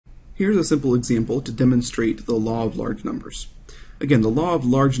Here's a simple example to demonstrate the law of large numbers. Again, the law of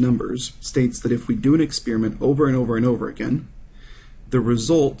large numbers states that if we do an experiment over and over and over again, the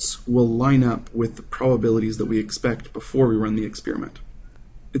results will line up with the probabilities that we expect before we run the experiment.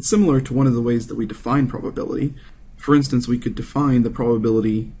 It's similar to one of the ways that we define probability. For instance, we could define the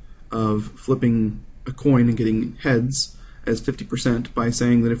probability of flipping a coin and getting heads as 50% by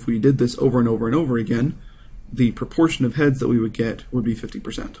saying that if we did this over and over and over again, the proportion of heads that we would get would be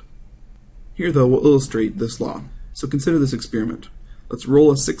 50%. Here, though, we'll illustrate this law. So consider this experiment. Let's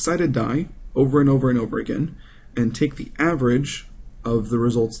roll a six-sided die over and over and over again and take the average of the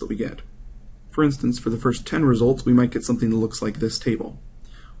results that we get. For instance, for the first 10 results, we might get something that looks like this table,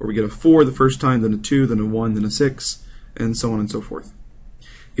 where we get a 4 the first time, then a 2, then a 1, then a 6, and so on and so forth.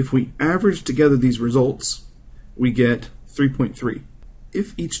 If we average together these results, we get 3.3.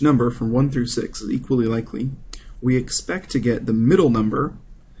 If each number from 1 through 6 is equally likely, we expect to get the middle number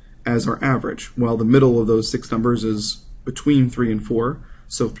as our average, while the middle of those 6 numbers is between 3 and 4,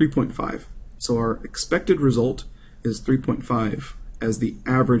 so 3.5. So our expected result is 3.5 as the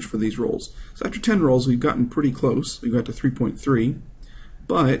average for these rolls. So after 10 rolls, we've gotten pretty close. We got to 3.3,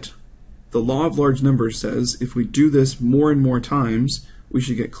 but the law of large numbers says if we do this more and more times, we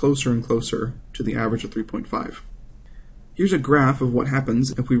should get closer and closer to the average of 3.5. Here's a graph of what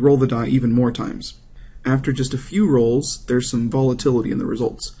happens if we roll the die even more times. After just a few rolls, there's some volatility in the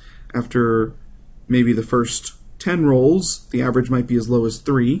results. After maybe the first 10 rolls, the average might be as low as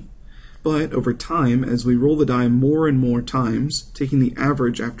 3, but over time, as we roll the die more and more times, taking the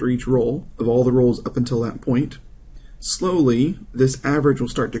average after each roll of all the rolls up until that point, slowly this average will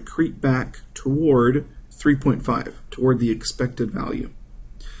start to creep back toward 3.5, toward the expected value.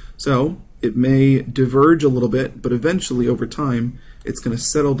 So it may diverge a little bit, but eventually over time it's going to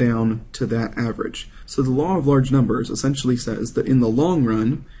settle down to that average. So the law of large numbers essentially says that in the long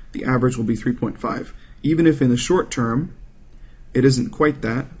run, the average will be 3.5. Even if in the short term it isn't quite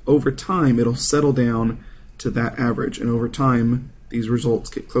that, over time it'll settle down to that average, and over time these results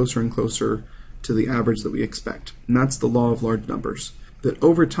get closer and closer to the average that we expect. And that's the law of large numbers. That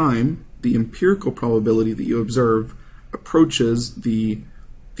over time, the empirical probability that you observe approaches the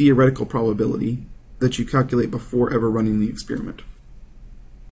theoretical probability that you calculate before ever running the experiment.